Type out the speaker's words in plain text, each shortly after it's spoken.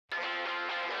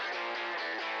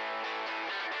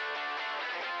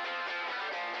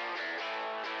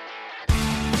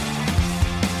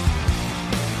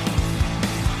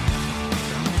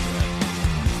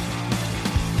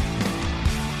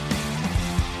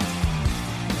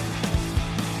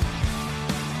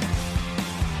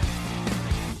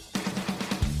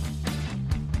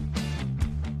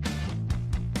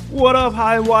What up,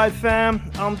 High and Wide fam?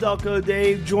 I'm Delco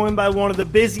Dave, joined by one of the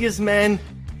busiest men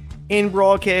in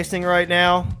broadcasting right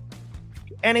now,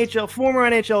 former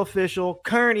NHL official,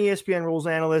 current ESPN rules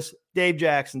analyst, Dave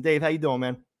Jackson. Dave, how you doing,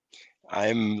 man?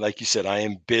 I'm, like you said, I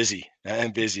am busy.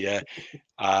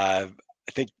 I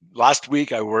think last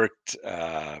week I worked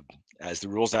as the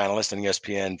rules analyst on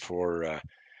ESPN for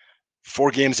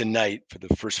 4 games a night for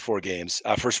the first four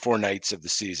nights of the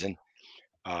season.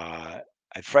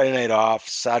 I had Friday night off.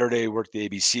 Saturday worked the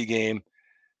ABC game.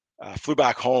 Flew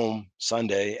back home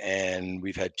Sunday, and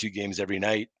we've had 2 games every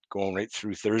night going right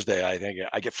through Thursday. I think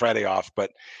I get Friday off,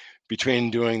 but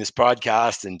between doing this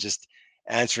podcast and just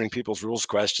answering people's rules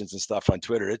questions and stuff on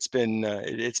Twitter, it's been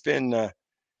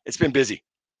busy.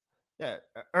 Yeah,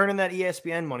 earning that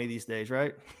ESPN money these days,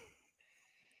 right?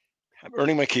 I'm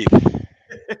earning my keep.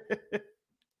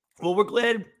 Well, we're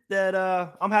glad that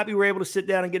I'm happy we're able to sit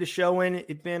down and get a show in.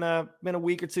 It's been a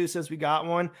week or two since we got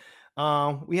one.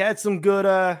 We had some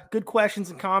good questions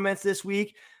and comments this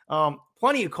week.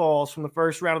 Plenty of calls from the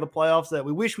first round of the playoffs that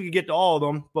we wish we could get to all of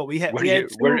them, but we had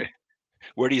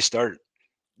where do you start?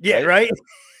 Yeah, right.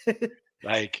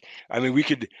 Like, I mean, we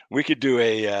could do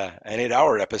an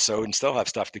 8-hour episode and still have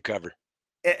stuff to cover.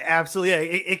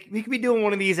 Absolutely. Yeah. We could be doing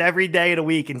one of these every day of the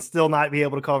week and still not be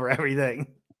able to cover everything.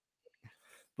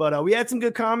 But we had some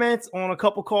good comments on a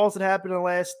couple calls that happened in the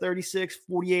last 36,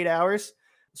 48 hours.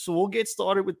 So we'll get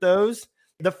started with those.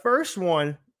 The first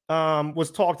one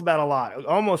was talked about a lot,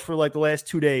 almost for like the last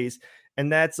 2 days.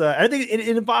 And that's, I think it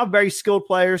involved very skilled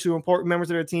players who are important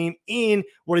members of their team in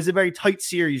what is a very tight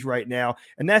series right now.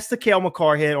 And that's the Cale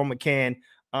Makar hit on McCann.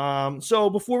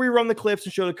 So before we run the clips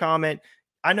and show the comment,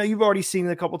 I know you've already seen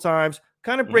it a couple times.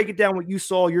 Kind of break it down what you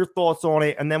saw, your thoughts on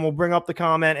it, and then we'll bring up the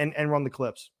comment and run the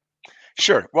clips.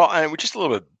 Sure. Well, and just a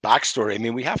little bit of backstory. I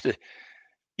mean, you have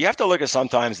to look at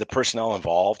sometimes the personnel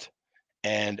involved.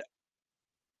 And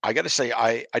I got to say,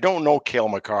 I don't know Cale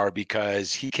Makar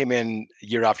because he came in a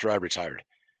year after I retired.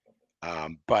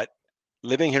 But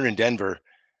living here in Denver,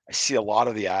 I see a lot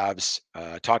of the Avs,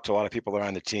 talk to a lot of people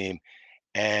around the team.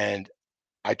 And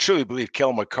I truly believe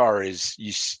Cale Makar is,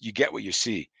 you get what you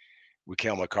see with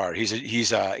Cale Makar. He's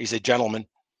a gentleman.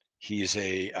 He's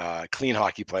a clean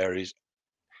hockey player. He's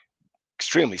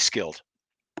extremely skilled.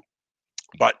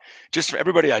 But just for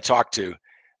everybody I talked to,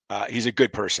 he's a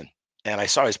good person. And I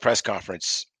saw his press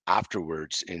conference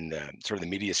afterwards in the sort of the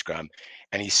media scrum,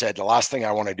 and he said the last thing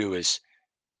I want to do is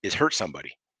hurt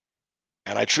somebody.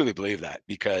 And I truly believe that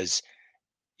because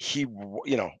he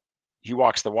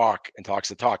walks the walk and talks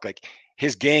the talk. Like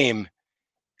his game,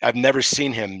 I've never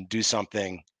seen him do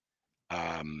something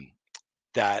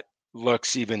that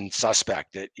looks even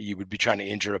suspect, that he would be trying to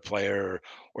injure a player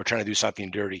or trying to do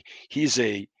something dirty. He's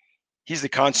the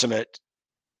consummate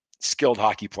skilled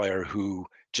hockey player who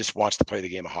just wants to play the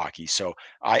game of hockey. So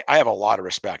I have a lot of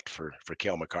respect for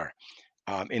Cale Makar.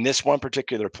 In this one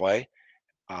particular play,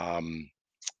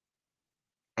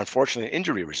 unfortunately,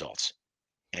 injury results.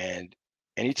 And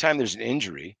anytime there's an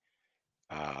injury,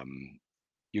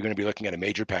 you're going to be looking at a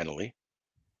major penalty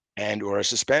and or a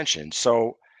suspension.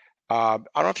 So I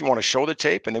don't know if you want to show the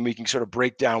tape, and then we can sort of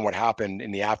break down what happened in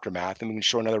the aftermath, and we can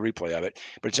show another replay of it.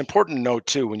 But it's important to note,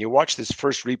 too, when you watch this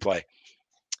first replay,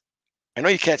 I know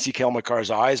you can't see Cale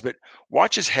Makar's eyes, but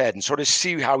watch his head and sort of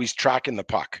see how he's tracking the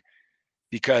puck,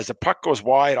 because the puck goes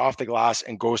wide off the glass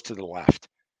and goes to the left.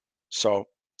 So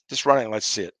just run it and let's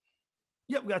see it.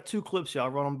 Yep, we got 2 clips here. I'll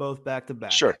run them both back to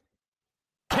back. Sure.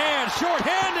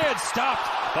 Short-handed, stopped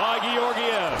by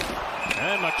Georgiev.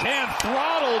 And McCann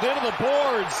throttled into the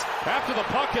boards after the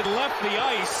puck had left the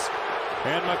ice.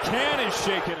 And McCann is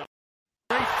shaken.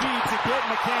 Great feed to get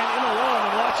McCann in alone,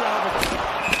 and watch out.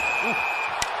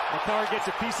 Makar gets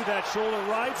a piece of that shoulder,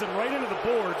 rides him right into the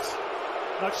boards.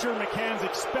 Not sure McCann's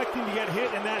expecting to get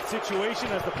hit in that situation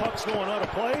as the puck's going out of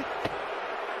play.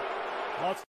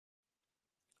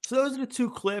 So those are the 2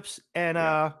 clips, and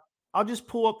I'll just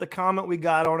pull up the comment we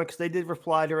got on it because they did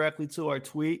reply directly to our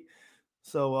tweet.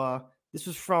 So this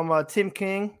was from Tim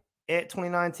King at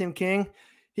 29 Tim King.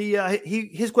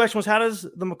 His question was, how does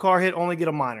the Makar hit only get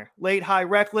a minor? Late, high,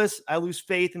 reckless. I lose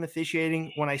faith in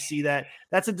officiating when I see that.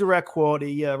 That's a direct quote.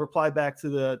 He replied back to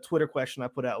the Twitter question I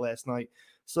put out last night.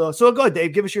 So go ahead,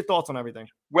 Dave. Give us your thoughts on everything.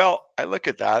 Well, I look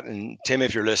at that, and Tim,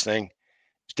 if you're listening,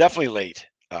 it's definitely late.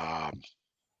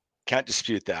 Can't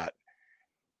dispute that.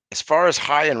 As far as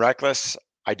high and reckless,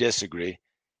 I disagree.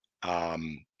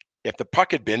 If the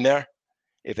puck had been there,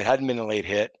 if it hadn't been a late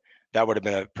hit, that would have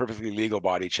been a perfectly legal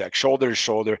body check. Shoulder to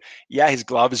shoulder. Yeah, his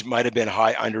gloves might have been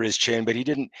high under his chin, but he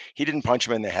didn't punch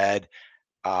him in the head.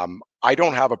 I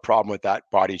don't have a problem with that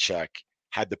body check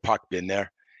had the puck been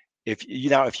there. If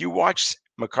you watch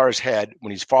Makar's head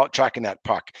when he's tracking that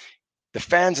puck. The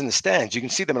fans in the stands, you can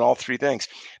see them in all three things.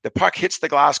 The puck hits the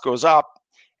glass, goes up,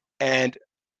 and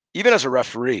even as a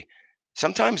referee,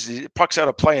 sometimes the puck's out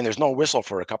of play and there's no whistle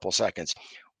for a couple of seconds.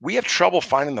 We have trouble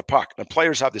finding the puck. The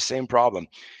players have the same problem.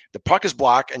 The puck is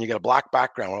black and you get a black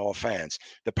background with all the fans.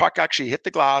 The puck actually hit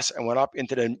the glass and went up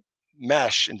into the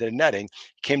mesh, into the netting,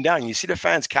 came down. You see the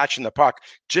fans catching the puck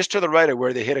just to the right of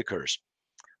where the hit occurs.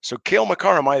 So Cale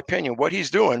Makar, in my opinion, what he's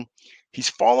doing, he's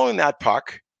following that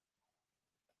puck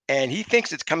and he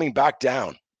thinks it's coming back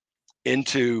down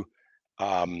into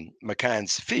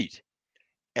McCann's feet.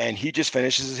 And he just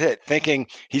finishes his hit, thinking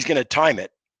he's going to time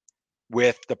it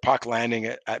with the puck landing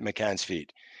at McCann's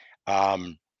feet.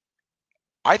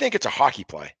 I think it's a hockey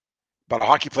play, but a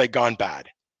hockey play gone bad.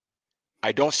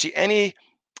 I don't see any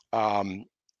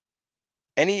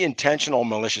intentional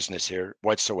maliciousness here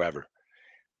whatsoever.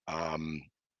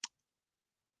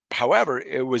 However,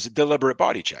 it was a deliberate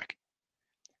body check.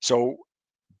 So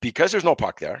because there's no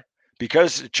puck there,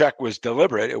 because the check was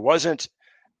deliberate, it wasn't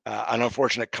an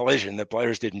unfortunate collision. The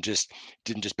players didn't just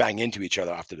bang into each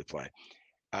other after the play.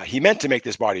 He meant to make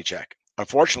this body check.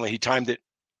 Unfortunately, he timed it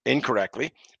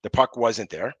incorrectly. The puck wasn't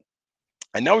there.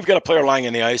 And now we've got a player lying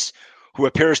in the ice who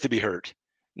appears to be hurt.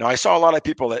 Now, I saw a lot of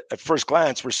people that at first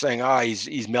glance were saying,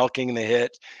 he's milking the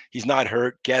hit. He's not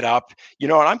hurt. Get up.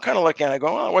 And I'm kind of looking at it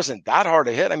going, it wasn't that hard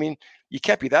a hit. I mean, you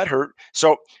can't be that hurt.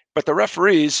 So, but the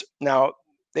referees, now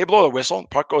they blow the whistle, the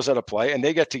puck goes out of play, and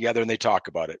they get together and they talk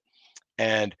about it.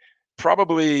 And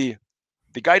probably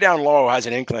the guy down low has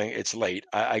an inkling it's late.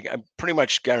 I pretty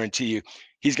much guarantee you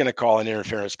he's going to call an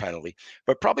interference penalty.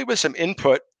 But probably with some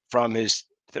input from his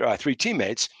three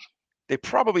teammates, they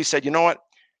probably said, you know what?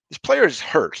 This player is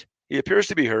hurt. He appears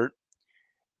to be hurt.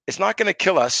 It's not going to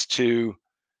kill us to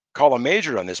call a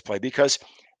major on this play, because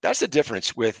that's the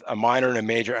difference with a minor and a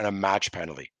major and a match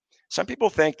penalty. Some people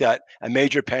think that a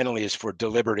major penalty is for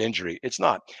deliberate injury. It's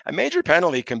not. A major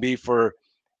penalty can be for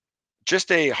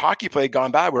just a hockey play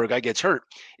gone bad where a guy gets hurt.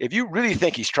 If you really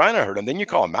think he's trying to hurt him, then you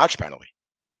call a match penalty.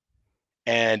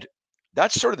 And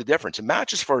that's sort of the difference. A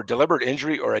match is for deliberate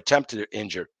injury or attempt to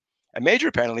injure. A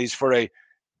major penalty is for a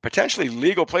potentially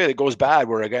legal play that goes bad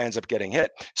where a guy ends up getting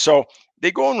hit. So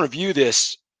they go and review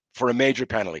this for a major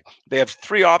penalty. They have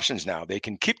three options now. They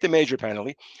can keep the major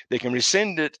penalty, they can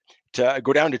rescind it to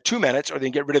go down to 2 minutes, or they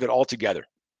can get rid of it altogether.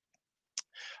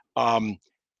 And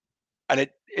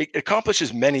it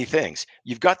accomplishes many things.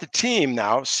 You've got the team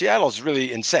now. Seattle's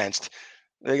really incensed.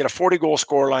 They got a 40-goal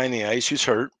scorer line in the ice who's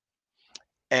hurt,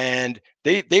 and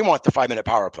they want the 5-minute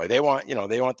power play. They want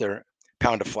their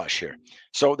pound of flesh here.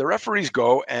 So the referees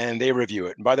go and they review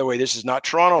it. And by the way, this is not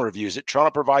Toronto reviews it.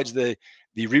 Toronto provides the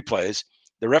replays.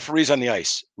 The referees on the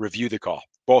ice review the call,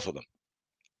 both of them.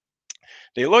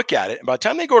 They look at it, and by the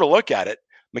time they go to look at it,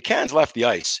 McCann's left the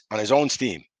ice on his own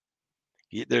steam.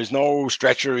 There's no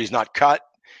stretcher. He's not cut.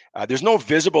 There's no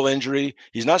visible injury.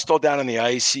 He's not still down on the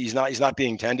ice. He's not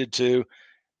being tended to.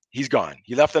 He's gone.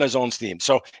 He left on his own steam.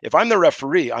 So if I'm the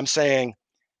referee, I'm saying,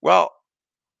 well,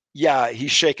 yeah,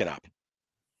 he's shaken up.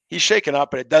 He's shaken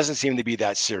up, but it doesn't seem to be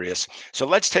that serious. So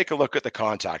let's take a look at the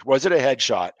contact. Was it a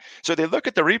headshot? So they look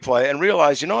at the replay and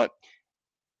realize, you know what?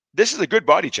 This is a good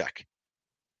body check,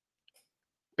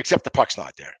 except the puck's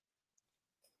not there.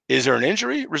 Is there an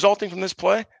injury resulting from this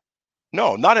play?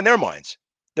 No, not in their minds.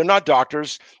 They're not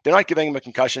doctors. They're not giving him a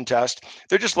concussion test.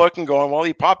 They're just looking, going, well,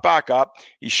 he popped back up.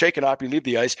 He's shaken up. He leave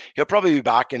the ice. He'll probably be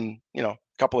back in, a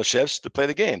couple of shifts to play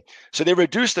the game. So they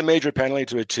reduced the major penalty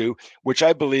to a 2, which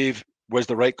I believe was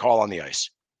the right call on the ice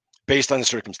based on the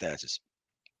circumstances.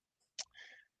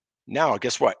 Now,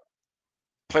 guess what?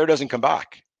 Player doesn't come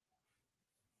back.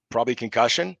 Probably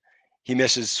concussion. He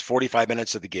misses 45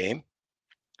 minutes of the game.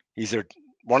 He's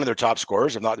one of their top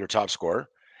scorers, if not their top scorer.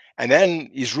 And then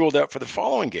he's ruled out for the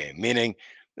following game, meaning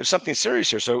there's something serious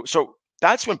here. So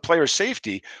that's when player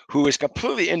safety, who is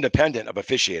completely independent of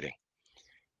officiating,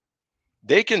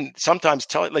 they can sometimes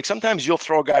tell it, like sometimes you'll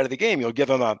throw a guy to the game, you'll give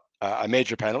him a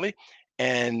major penalty,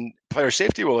 and player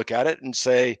safety will look at it and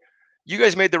say, you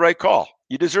guys made the right call.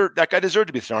 That guy deserved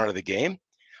to be thrown out of the game,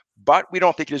 but we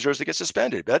don't think he deserves to get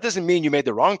suspended. But that doesn't mean you made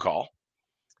the wrong call.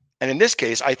 And in this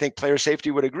case, I think player safety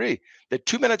would agree that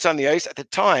 2 minutes on the ice at the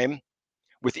time,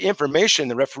 with the information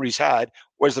the referees had,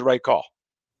 was the right call.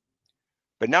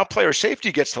 But now player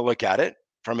safety gets to look at it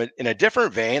in a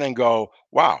different vein and go,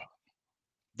 wow,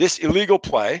 this illegal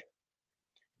play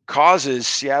causes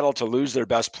Seattle to lose their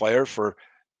best player for,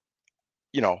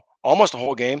 almost a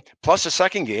whole game, plus a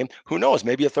second game, who knows,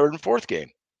 maybe a third and fourth game.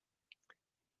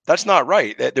 That's not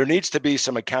right. There needs to be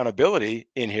some accountability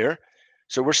in here.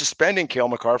 So we're suspending Cale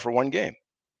Makar for 1 game.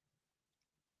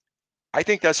 I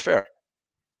think that's fair.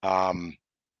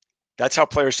 That's how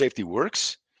player safety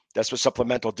works. That's what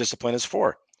supplemental discipline is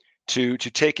for, to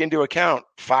take into account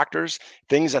factors,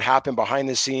 things that happen behind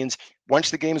the scenes once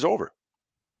the game's over.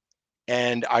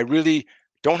 And I really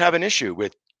don't have an issue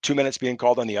with 2 minutes being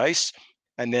called on the ice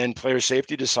and then player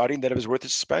safety deciding that it was worth a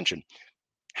suspension.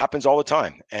 Happens all the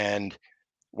time. And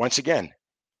once again,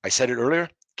 I said it earlier,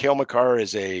 Cale Makar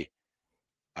is a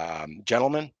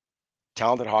gentleman,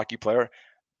 talented hockey player.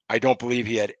 I don't believe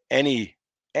he had any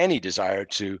desire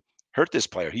to hurt this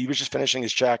player. He was just finishing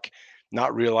his check,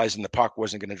 not realizing the puck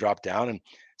wasn't going to drop down. And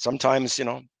sometimes,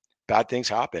 bad things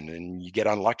happen and you get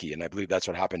unlucky. And I believe that's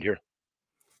what happened here.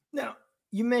 Now,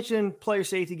 you mentioned player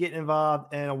safety getting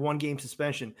involved and a 1-game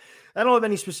suspension. I don't have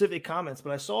any specific comments,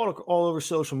 but I saw it all over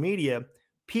social media.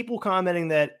 People commenting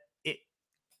that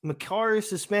Makar's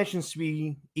suspension should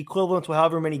be equivalent to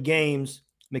however many games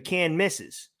McCann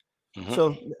misses. Mm-hmm.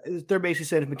 So they're basically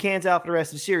saying if McCann's out for the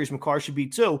rest of the series, Makar should be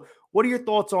too. What are your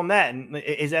thoughts on that? And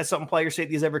is that something player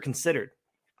safety has ever considered?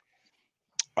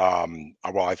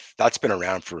 Well, that's been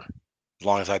around for as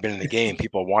long as I've been in the game.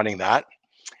 People wanting that.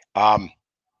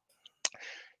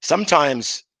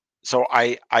 Sometimes, so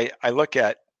I look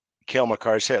at Cale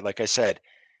Makar's hit. Like I said,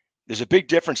 there's a big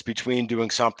difference between doing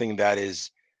something that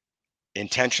is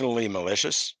intentionally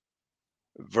malicious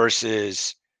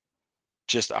versus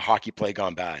just a hockey play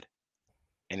gone bad.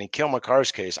 And in Cale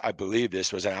Makar's case, I believe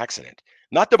this was an accident.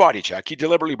 Not the body check. He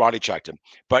deliberately body checked him,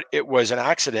 but it was an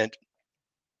accident,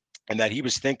 and that he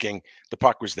was thinking the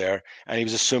puck was there, and he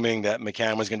was assuming that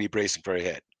McCann was going to be bracing for a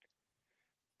hit.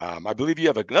 I believe you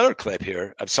have another clip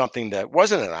here of something that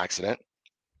wasn't an accident,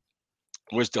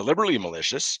 was deliberately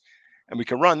malicious, and we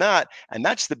can run that. And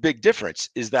that's the big difference,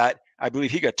 is that I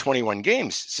believe he got 21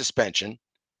 games suspension.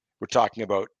 We're talking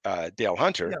about Dale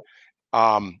Hunter.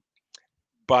 Yeah.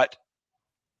 But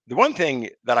the one thing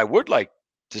that I would like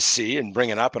to see and bring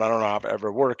it up, and I don't know how it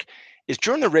ever work, is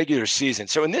during the regular season.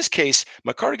 So in this case,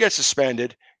 Makar gets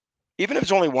suspended. Even if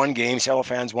it's only 1 game, Seattle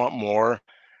fans want more.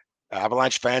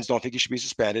 Avalanche fans don't think he should be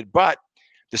suspended, but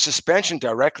the suspension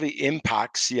directly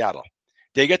impacts Seattle.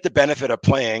 They get the benefit of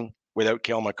playing without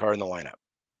Cale Makar in the lineup.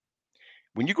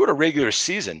 When you go to regular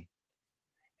season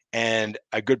and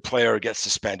a good player gets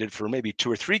suspended for maybe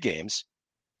 2 or 3 games,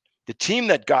 the team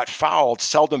that got fouled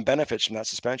seldom benefits from that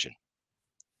suspension.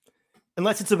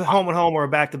 Unless it's a home and home or a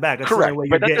back-to-back. That's correct,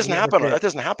 but that doesn't happen. That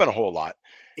doesn't happen a whole lot.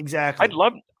 Exactly.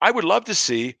 I would love to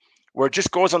see where it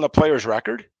just goes on the player's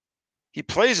record. He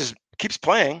keeps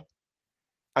playing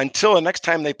until the next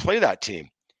time they play that team.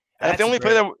 And if they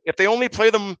only play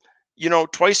them,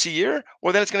 twice a year,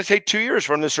 well, then it's going to take 2 years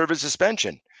for them to serve a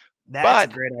suspension.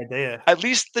 That's a great idea. At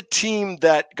least the team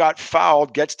that got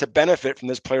fouled gets to benefit from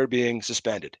this player being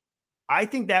suspended. I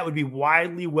think that would be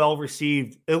widely well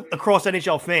received across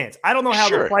NHL fans. I don't know how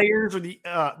the players or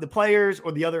the players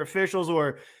or the other officials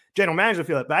or general manager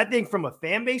feel it, but I think from a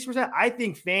fan base perspective, I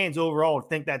think fans overall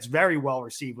think that's very well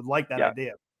received. Would like that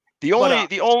idea. The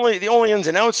only ins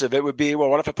and outs of it would be, well,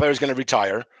 what if a player is going to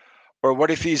retire, or what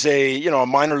if he's a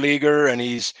minor leaguer and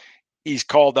he's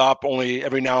called up only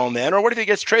every now and then, or what if he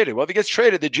gets traded? Well, if he gets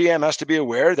traded, the GM has to be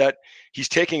aware that he's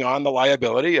taking on the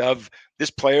liability of this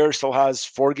player still has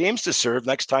 4 games to serve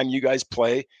next time you guys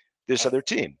play this other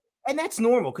team. And that's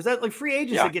normal, because that's like free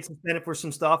agents that get suspended for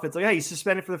some stuff. It's like, hey, he's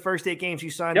suspended for the first 8 games.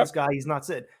 You signed this guy. He's not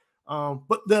sit.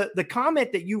 But the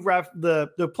comment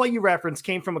that the play you referenced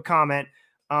came from a comment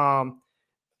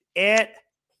at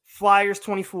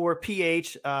Flyers24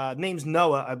 PH. Name's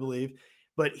Noah, I believe.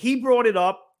 But he brought it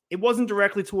up. It wasn't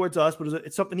directly towards us, but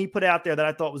it's something he put out there that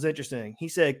I thought was interesting. He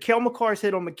said, Cale Makar's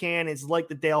hit on McCann is like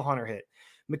the Dale Hunter hit.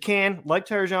 McCann, like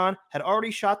Turgeon, had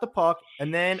already shot the puck,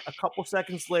 and then a couple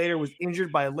seconds later was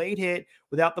injured by a late hit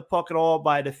without the puck at all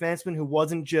by a defenseman who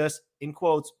wasn't just, in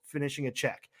quotes, finishing a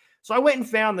check. So I went and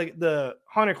found the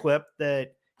Hunter clip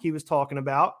that he was talking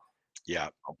about. Yeah.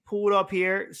 I'll pull it up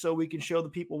here so we can show the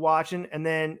people watching, and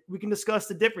then we can discuss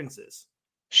the differences.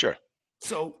 Sure.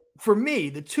 So for me,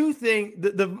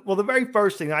 the very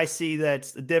first thing I see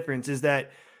that's the difference is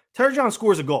that Turgeon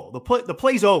scores a goal. The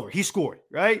play's over. He scored,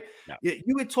 right? Yeah.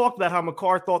 You had talked about how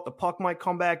Makar thought the puck might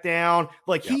come back down.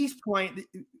 He's playing.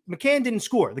 McCann didn't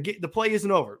score. The play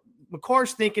isn't over.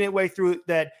 Makar's thinking it way through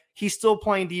that he's still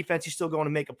playing defense. He's still going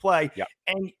to make a play. Yeah.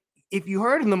 And if you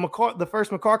heard in the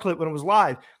first Makar clip when it was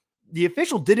live, the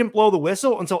official didn't blow the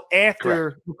whistle until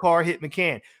after Makar hit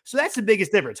McCann. So that's the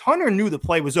biggest difference. Hunter knew the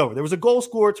play was over. There was a goal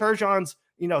scored. Turgeon's,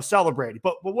 celebrated.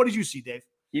 But what did you see, Dave?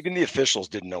 Even the officials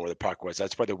didn't know where the puck was.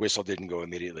 That's why the whistle didn't go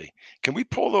immediately. Can we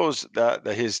pull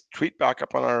his tweet back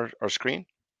up on our screen?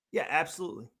 Yeah,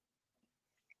 absolutely.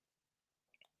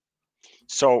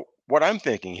 So what I'm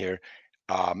thinking here,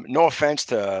 No offense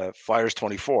to Flyers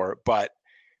 24, but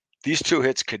these two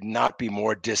hits could not be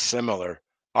more dissimilar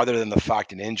other than the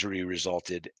fact an injury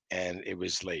resulted and it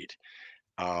was late.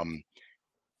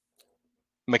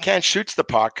 McCann shoots the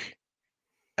puck.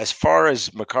 As far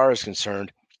as Makar is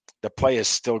concerned, the play is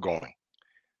still going.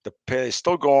 The play is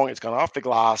still going. It's gone off the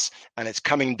glass and it's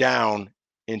coming down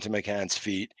into McCann's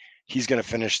feet. He's going to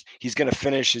finish. He's going to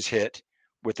finish his hit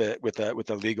with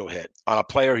a legal hit on a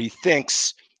player he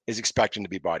thinks is expecting to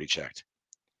be body checked.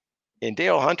 In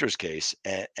Dale Hunter's case,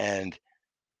 and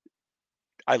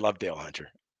I love Dale Hunter.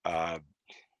 I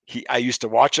used to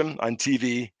watch him on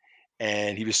TV,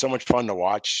 and he was so much fun to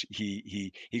watch.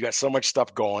 He got so much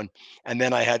stuff going, and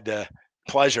then I had the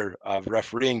pleasure of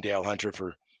refereeing Dale Hunter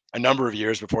for a number of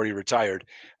years before he retired.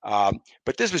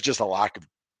 But this was just a lack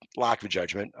of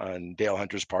judgment on Dale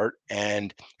Hunter's part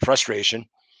and frustration.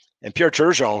 And Pierre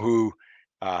Turgeon, who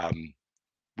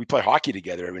we play hockey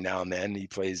together every now and then. He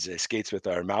plays skates with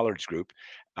our Mallards group.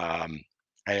 And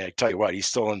I tell you what, he's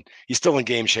still in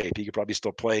game shape. He could probably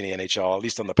still play in the NHL, at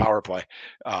least on the power play.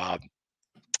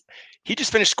 He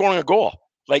just finished scoring a goal.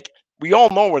 Like, we all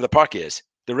know where the puck is.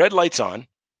 The red light's on.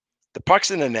 The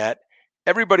puck's in the net.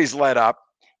 Everybody's let up.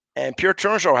 And Pierre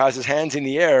Turgeon has his hands in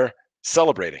the air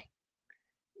celebrating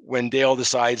when Dale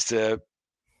decides to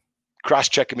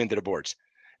cross-check him into the boards.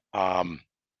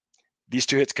 These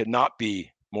two hits could not be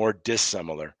more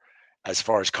dissimilar as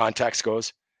far as context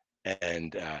goes.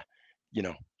 And,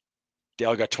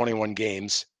 Dale got 21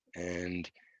 games and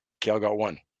Cale got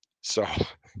 1. So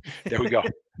there we go.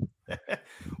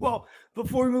 Well,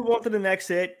 before we move on to the next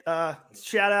hit,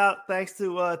 shout out, thanks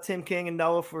to Tim King and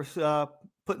Noah for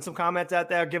putting some comments out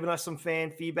there, giving us some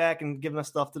fan feedback and giving us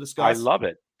stuff to discuss. I love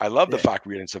it. I love the fact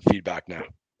we're getting some feedback now.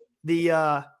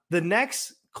 The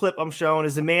next clip I'm showing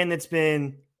is a man that's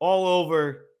been all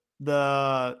over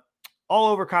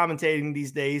commentating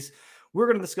these days. We're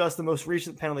going to discuss the most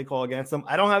recent penalty call against him.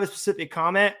 I don't have a specific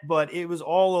comment, but it was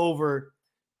all over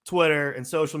Twitter and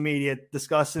social media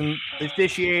discussing the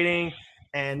officiating.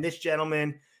 And this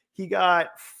gentleman, he got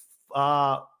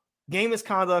game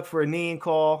misconduct for a kneeing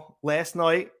call last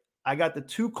night. I got the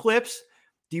 2 clips.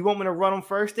 Do you want me to run them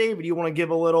first, Dave, or do you want to give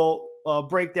a little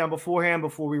breakdown beforehand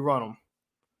before we run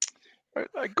them?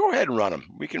 Go ahead and run them.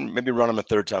 We can maybe run them a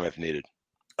third time if needed.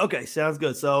 Okay, sounds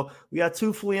good. So we got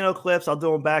 2 Foligno clips. I'll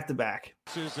do them back to back.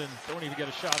 Susan don't even get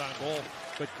a shot on goal,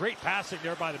 but great passing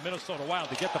there by the Minnesota Wild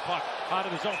to get the puck out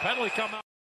of the zone. Penalty come out.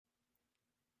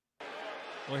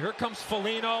 Well, here comes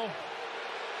Foligno.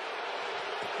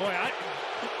 Boy,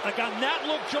 like on that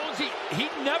look, Jonesy, he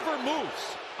never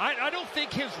moves. I don't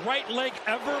think his right leg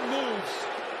ever moves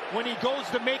when he goes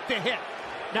to make the hit.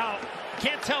 Now,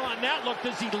 can't tell on that look,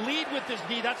 does he lead with his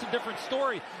knee? That's a different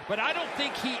story. But I don't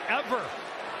think he ever,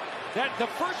 that the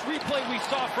first replay we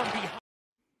saw from behind.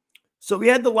 So we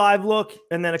had the live look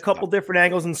and then a couple different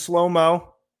angles in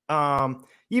slow-mo. You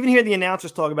even hear the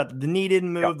announcers talk about the knee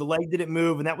didn't move, the leg didn't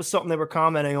move, and that was something they were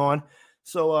commenting on.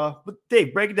 So, but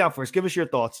Dave, break it down for us. Give us your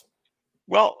thoughts.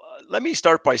 Well, let me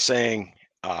start by saying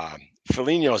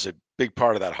Foligno is a big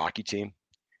part of that hockey team.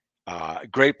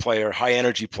 Great player, high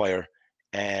energy player,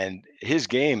 and his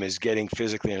game is getting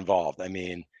physically involved. I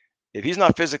mean, if he's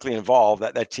not physically involved,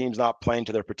 that team's not playing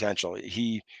to their potential.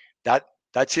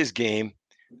 That's his game.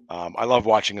 I love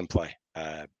watching him play.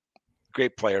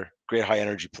 Great player, great high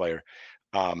energy player.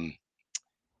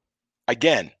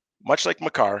 Again, much like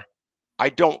Makar, I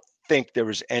don't think there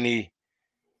was any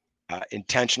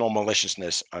intentional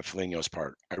maliciousness on Foligno's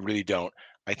part. I really don't.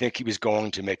 I think he was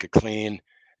going to make a clean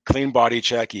body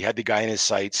check. He had the guy in his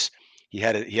sights. He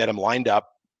had him lined up.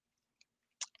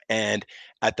 And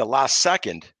at the last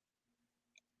second,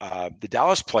 the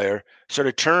Dallas player sort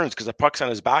of turns because the puck's on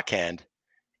his backhand.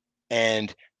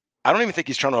 And I don't even think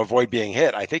he's trying to avoid being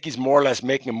hit. I think he's more or less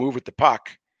making a move with the puck.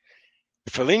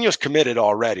 Foligno's committed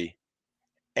already.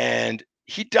 And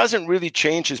he doesn't really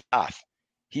change his path.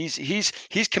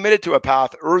 He's committed to a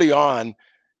path early on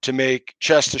to make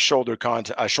chest to shoulder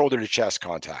contact, shoulder to chest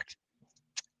contact.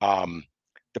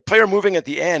 The player moving at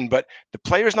the end, but the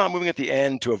player's not moving at the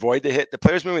end to avoid the hit. The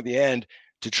player's moving at the end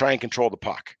to try and control the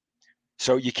puck.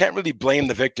 So you can't really blame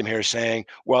the victim here saying,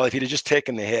 well, if he'd have just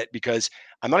taken the hit, because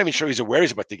I'm not even sure he's aware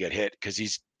he's about to get hit because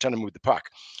he's trying to move the puck.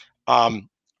 I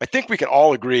think we can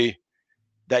all agree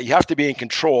that you have to be in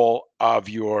control of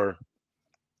your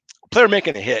player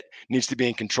making a hit needs to be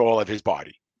in control of his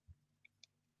body.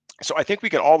 So I think we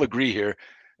can all agree here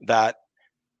that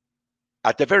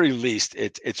at the very least,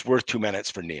 it's worth 2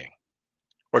 minutes for kneeing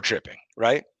or tripping,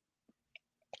 right?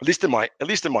 At least in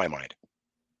my mind.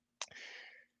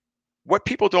 what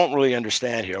people don't really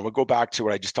understand here, and we'll go back to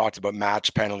what I just talked about,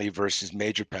 match penalty versus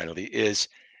major penalty, is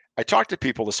I talked to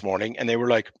people this morning and they were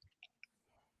like,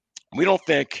 we don't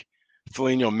think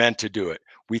Foligno meant to do it.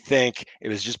 We think it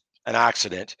was just an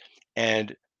accident.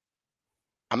 And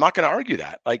I'm not going to argue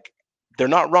that. Like, they're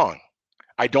not wrong.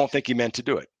 I don't think he meant to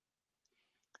do it.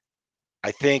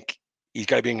 I think he's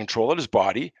got to be in control of his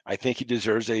body. I think he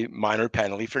deserves a minor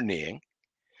penalty for kneeing.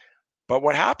 But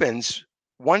what happens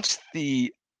once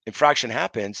the infraction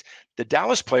happens, the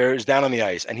Dallas player is down on the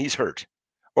ice and he's hurt,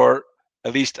 or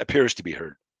at least appears to be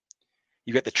hurt.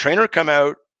 You got the trainer come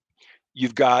out.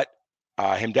 You've got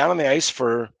him down on the ice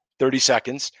for 30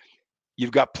 seconds.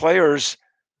 You've got players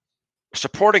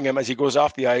supporting him as he goes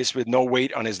off the ice with no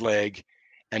weight on his leg,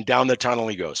 and down the tunnel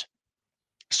he goes.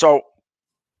 So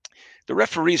the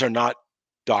referees are not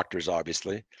doctors,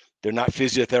 obviously. They're not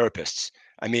physiotherapists.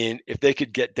 I mean, if they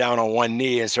could get down on one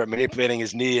knee and start manipulating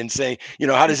his knee and saying,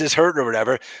 how does this hurt or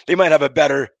whatever, they might have a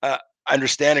better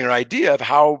understanding or idea of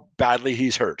how badly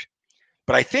he's hurt.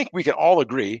 But I think we can all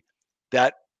agree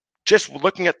that just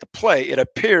looking at the play, it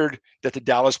appeared that the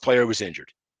Dallas player was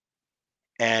injured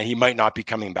and he might not be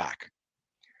coming back.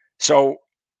 So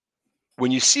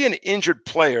when you see an injured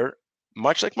player,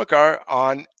 much like Makar,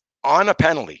 on a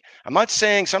penalty, I'm not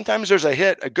saying sometimes there's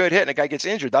a good hit, and a guy gets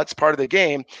injured. That's part of the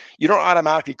game. You don't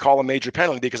automatically call a major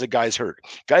penalty because a guy's hurt.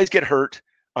 Guys get hurt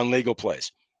on legal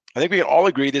plays. I think we can all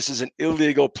agree this is an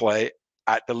illegal play.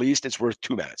 At the least, it's worth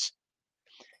 2 minutes.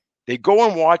 They go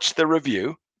and watch the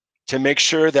review to make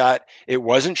sure that it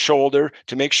wasn't shoulder,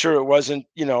 to make sure it wasn't,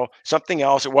 something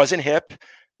else. It wasn't hip.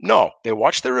 No, they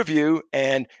watched the review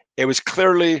and it was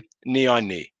clearly knee on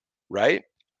knee, right?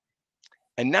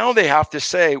 And now they have to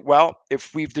say, well,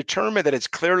 if we've determined that it's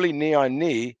clearly knee on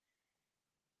knee,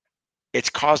 it's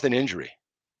caused an injury.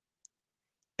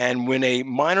 And when a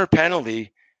minor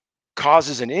penalty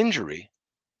causes an injury,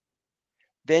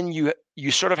 then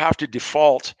you sort of have to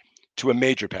default to a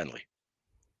major penalty.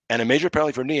 And a major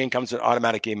penalty for kneeing comes with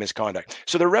automatic game misconduct.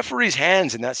 So the referee's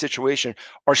hands in that situation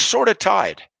are sort of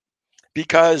tied,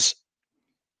 because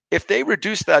if they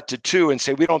reduce that to 2 and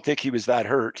say, we don't think he was that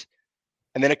hurt,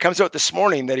 and then it comes out this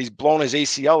morning that he's blown his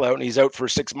ACL out and he's out for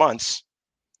 6 months,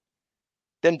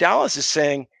 then Dallas is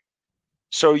saying,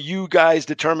 so you guys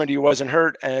determined he wasn't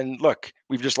hurt, and look,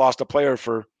 we've just lost a player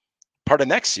for part of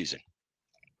next season.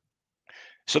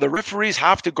 So the referees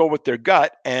have to go with their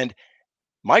gut, and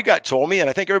my gut told me, and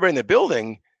I think everybody in the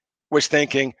building was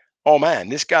thinking, oh man,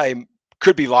 this guy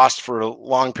could be lost for a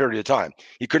long period of time.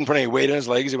 He couldn't put any weight on his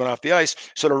legs. He went off the ice.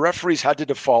 So the referees had to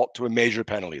default to a major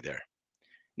penalty there.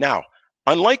 Now,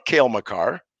 unlike Cale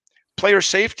Makar, player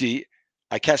safety,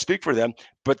 I can't speak for them,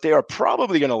 but they are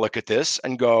probably going to look at this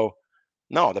and go,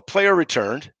 no, the player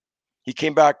returned. He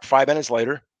came back 5 minutes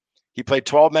later. He played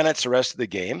 12 minutes the rest of the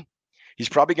game. He's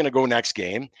probably going to go next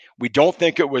game. We don't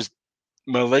think it was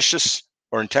malicious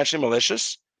or intentionally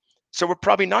malicious, so we're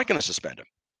probably not going to suspend him.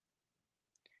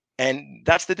 And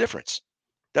that's the difference.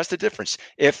 That's the difference.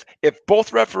 If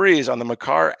both referees on the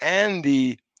Makar and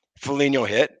the Foligno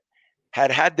hit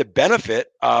had the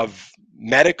benefit of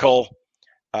medical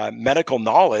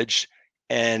knowledge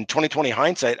and 20/20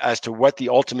 hindsight as to what the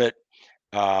ultimate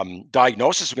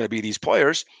diagnosis was going to be of these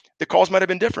players, the calls might have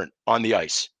been different on the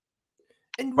ice.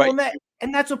 And well,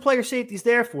 and that's what player safety is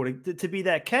there for, to be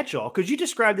that catch-all, because you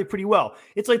described it pretty well.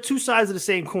 It's like two sides of the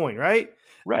same coin, right?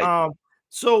 Right.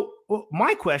 So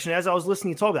my question, as I was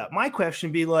listening to talk about, my question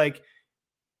would be like,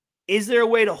 is there a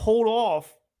way to hold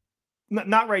off?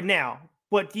 Not right now,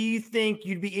 but do you think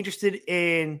you'd be interested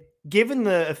in giving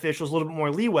the officials a little bit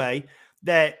more leeway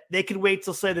that they could wait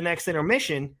till, say, the next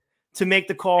intermission to make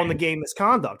the call on the game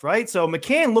misconduct, right? So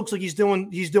McCann looks like he's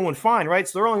doing fine, right?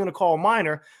 So they're only going to call a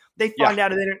minor. They find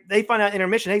out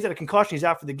intermission. He's got a concussion. He's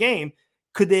out for the game.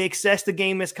 Could they access the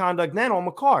game misconduct then on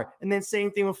Makar? And then same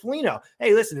thing with Foligno.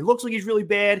 Hey, listen, it looks like he's really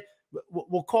bad.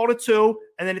 We'll call it 2.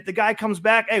 And then if the guy comes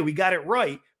back, hey, we got it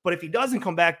right. But if he doesn't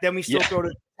come back, then we still go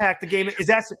to attack the game. Is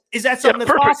that something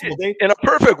that's possible, Dave? In a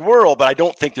perfect world, but I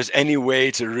don't think there's any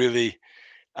way to really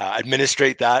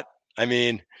administrate that. I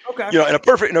mean, okay. In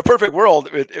a perfect world,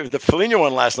 if the Foligno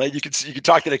one last night, you could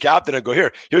talk to the captain and go,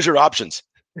 here's your options.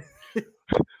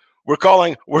 We're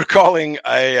calling we're gonna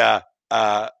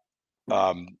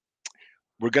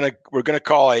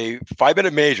call a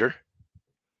 5-minute major,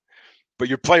 but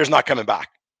your player's not coming back.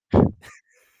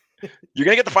 You're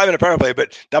gonna get the 5-minute power play,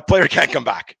 but that player can't come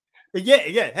back. Yeah.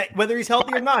 Hey, whether he's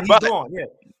healthy or not, he's gone. Yeah.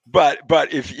 But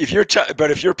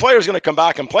if your player's gonna come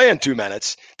back and play in 2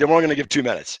 minutes, then we're gonna give 2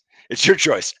 minutes. It's your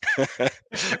choice.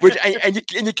 And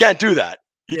you can't do that.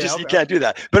 You Yeah, just okay. you can't do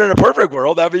that. But in a perfect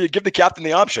world, that would you give the captain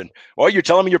the option. Well, you're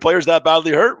telling me your player's that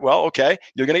badly hurt. Well, okay,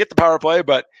 you're going to get the power play,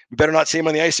 but we better not see him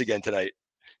on the ice again tonight.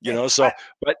 You know, so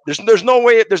but there's no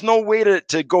way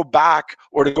to go back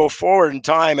or to go forward in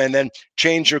time and then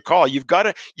change your call. You've got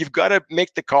to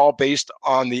make the call based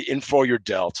on the info you're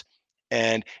dealt.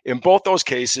 And in both those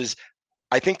cases,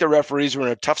 I think the referees were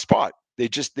in a tough spot. They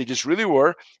just really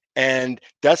were, and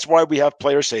that's why we have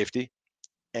player safety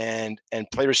and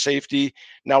player safety.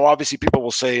 Now, obviously, people will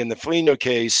say in the Foligno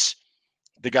case,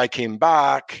 the guy came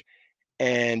back,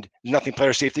 and nothing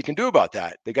player safety can do about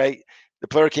that. The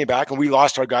player came back, and we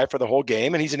lost our guy for the whole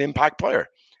game, and he's an impact player.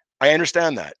 I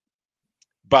understand that,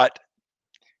 but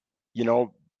you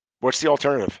know, what's the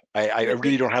alternative? I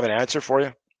really don't have an answer for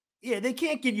you. Yeah, they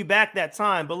can't give you back that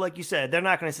time, but like you said, they're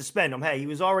not going to suspend him. Hey, he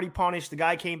was already punished. The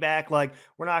guy came back. Like,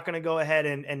 we're not going to go ahead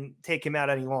and take him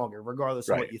out any longer, regardless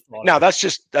of what you thought. Now, that's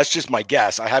just my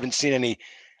guess. I haven't seen any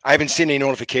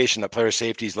notification that player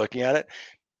safety is looking at it.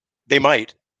 They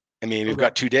might. I mean, we've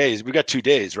got 2 days. We've got 2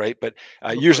 days, right? But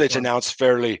usually it's announced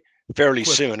fairly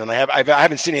soon, and I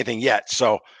haven't seen anything yet.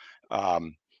 So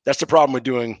that's the problem with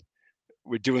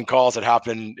doing calls that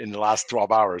happen in the last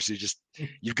 12 hours.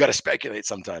 You've got to speculate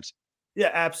sometimes. Yeah,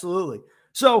 absolutely.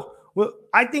 So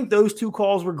I think those two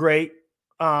calls were great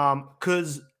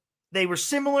because they were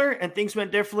similar and things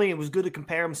went differently. It was good to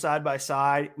compare them side by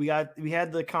side. We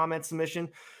had the comment submission.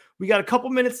 We got a couple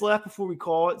minutes left before we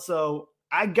call it. So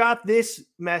I got this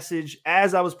message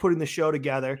as I was putting the show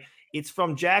together. It's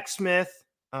from Jack Smith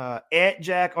at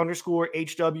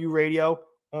Jack_HW Radio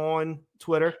on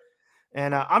Twitter.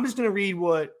 And I'm just going to read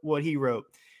what he wrote.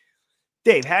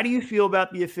 Dave, how do you feel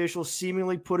about the officials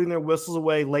seemingly putting their whistles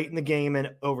away late in the game and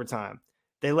overtime?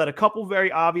 They let a couple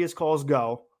very obvious calls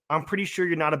go. I'm pretty sure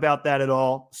you're not about that at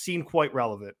all. Seemed quite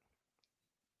relevant.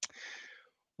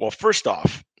 Well, first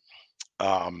off,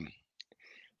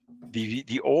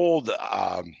 the old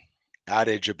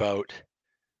adage about,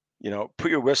 put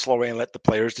your whistle away and let the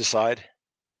players decide,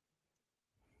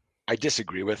 I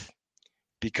disagree with,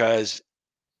 because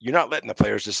you're not letting the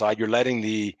players decide. You're letting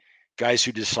the guys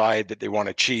who decide that they want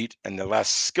to cheat and the less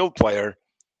skilled player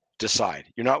decide.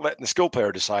 You're not letting the skilled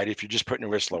player decide if you're just putting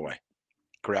your whistle away.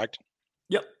 Correct?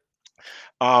 Yep.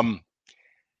 I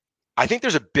think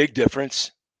there's a big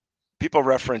difference. People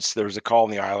reference there was a call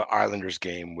in the Islanders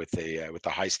game with a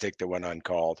high stick that went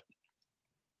uncalled.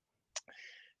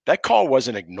 That call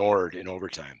wasn't ignored in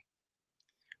overtime.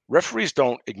 Referees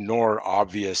don't ignore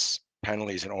obvious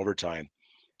penalties in overtime.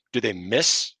 Do they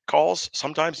miss calls?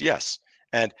 Sometimes, yes.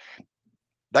 And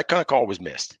that kind of call was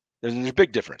missed. There's a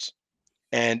big difference.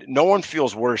 And no one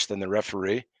feels worse than the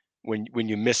referee when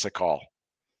you miss a call,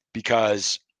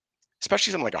 because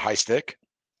especially something like a high stick,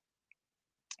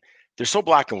 they're so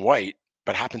black and white,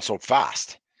 but happen so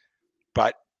fast.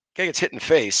 But guy gets hit in the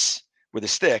face with a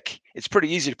stick, it's pretty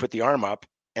easy to put the arm up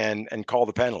and call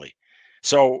the penalty.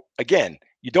 So again,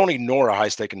 you don't ignore a high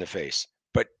stick in the face.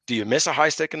 But do you miss a high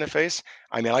stick in the face?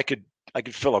 I mean, I could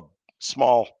fill a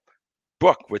small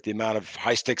book with the amount of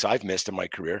high sticks I've missed in my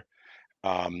career,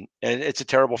 and it's a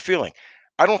terrible feeling.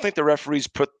 I don't think the referees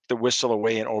put the whistle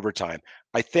away in overtime.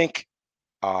 I think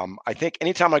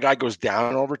anytime a guy goes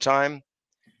down in overtime,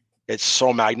 it's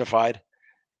so magnified.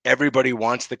 Everybody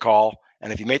wants the call,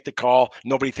 and if you make the call,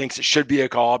 nobody thinks it should be a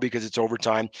call because it's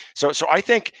overtime. So I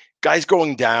think guys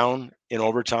going down in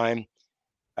overtime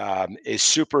is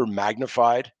super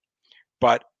magnified.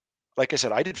 But like I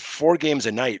said, I did 4 games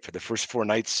a night for the first 4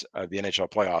 nights of the NHL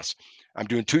playoffs. I'm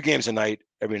doing 2 games a night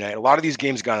every night. A lot of these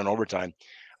games gone in overtime.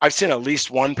 I've seen at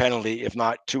least 1 penalty, if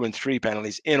not 2 and 3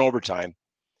 penalties in overtime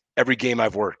every game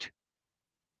I've worked.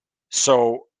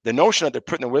 So the notion that they're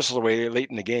putting the whistles away late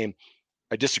in the game,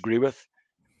 I disagree with.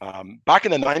 Back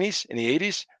in the 90s, in the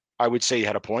 80s, I would say you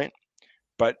had a point.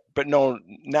 But no,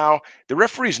 now the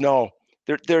referees know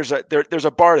there's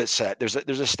a bar that's set. There's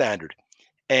a standard.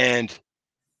 And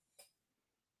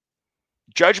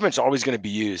judgment's always going to be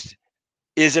used.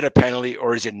 Is it a penalty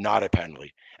or is it not a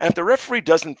penalty? And if the referee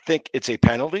doesn't think it's a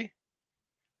penalty,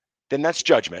 then that's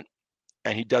judgment,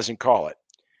 and he doesn't call it.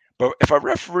 But if a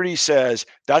referee says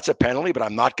that's a penalty, but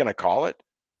I'm not going to call it,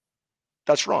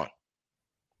 that's wrong.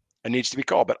 It needs to be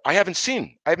called. But I haven't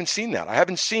seen that. I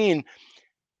haven't seen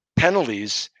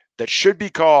penalties that should be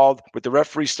called with the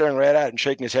referee staring right at it and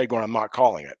shaking his head going, I'm not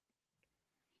calling it.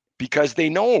 Because they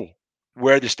know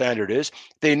where the standard is.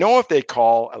 They know if they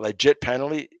call a legit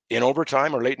penalty in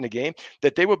overtime or late in the game,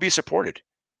 that they will be supported.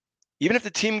 Even if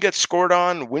the team gets scored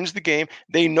on, wins the game,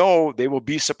 they know they will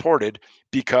be supported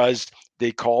because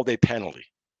they called a penalty.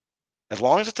 As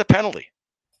long as it's a penalty.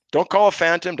 Don't call a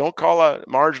phantom. Don't call a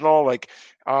marginal. Like,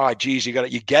 geez,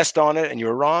 you guessed on it and you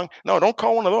were wrong. No, don't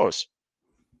call one of those.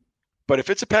 But if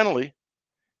it's a penalty,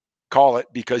 call it,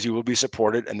 because you will be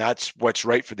supported, and that's what's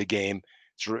right for the game.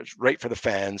 It's right for the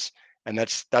fans, and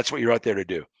that's what you're out there to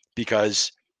do.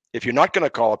 Because if you're not going to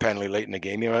call a penalty late in the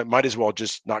game, you might as well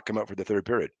just not come out for the third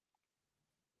period.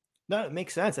 No, it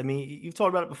makes sense. I mean, you've talked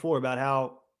about it before about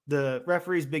how the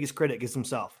referee's biggest critic is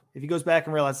himself. If he goes back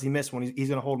and realizes he missed one, he's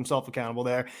going to hold himself accountable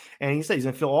there. And he said he's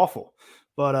going to feel awful.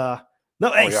 But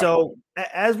no, hey, so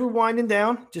as we're winding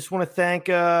down, just want to thank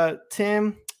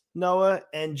Tim, Noah,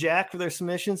 and Jack for their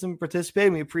submissions and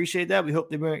participating. We appreciate that. We hope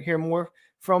they hear more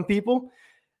from people.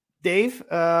 Dave,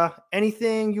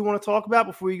 anything you want to talk about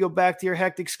before you go back to your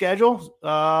hectic schedule?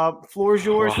 Floor is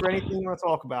yours for anything you want to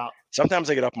talk about. Sometimes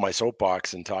I get up in my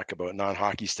soapbox and talk about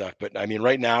non-hockey stuff, but I mean,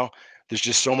 right now, there's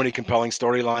just so many compelling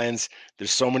storylines.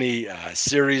 There's so many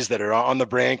series that are on the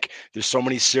brink. There's so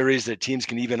many series that teams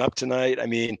can even up tonight. I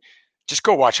mean, just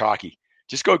go watch hockey.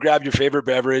 Just go grab your favorite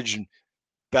beverage and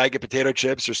bag of potato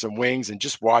chips or some wings and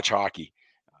just watch hockey.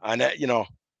 And,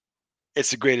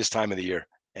 it's the greatest time of the year.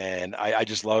 And I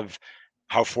just love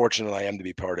how fortunate I am to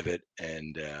be part of it.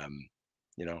 And,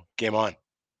 game on.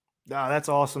 Oh, that's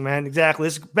awesome, man. Exactly.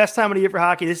 This is the best time of the year for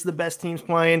hockey. This is the best teams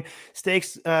playing.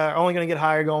 Stakes are only going to get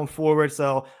higher going forward.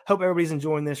 So hope everybody's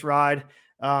enjoying this ride.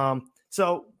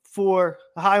 So for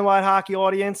the High and Wide hockey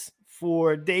audience,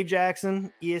 for Dave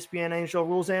Jackson, ESPN NHL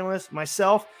rules analyst,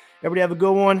 myself, everybody have a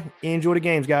good one. Enjoy the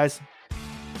games, guys.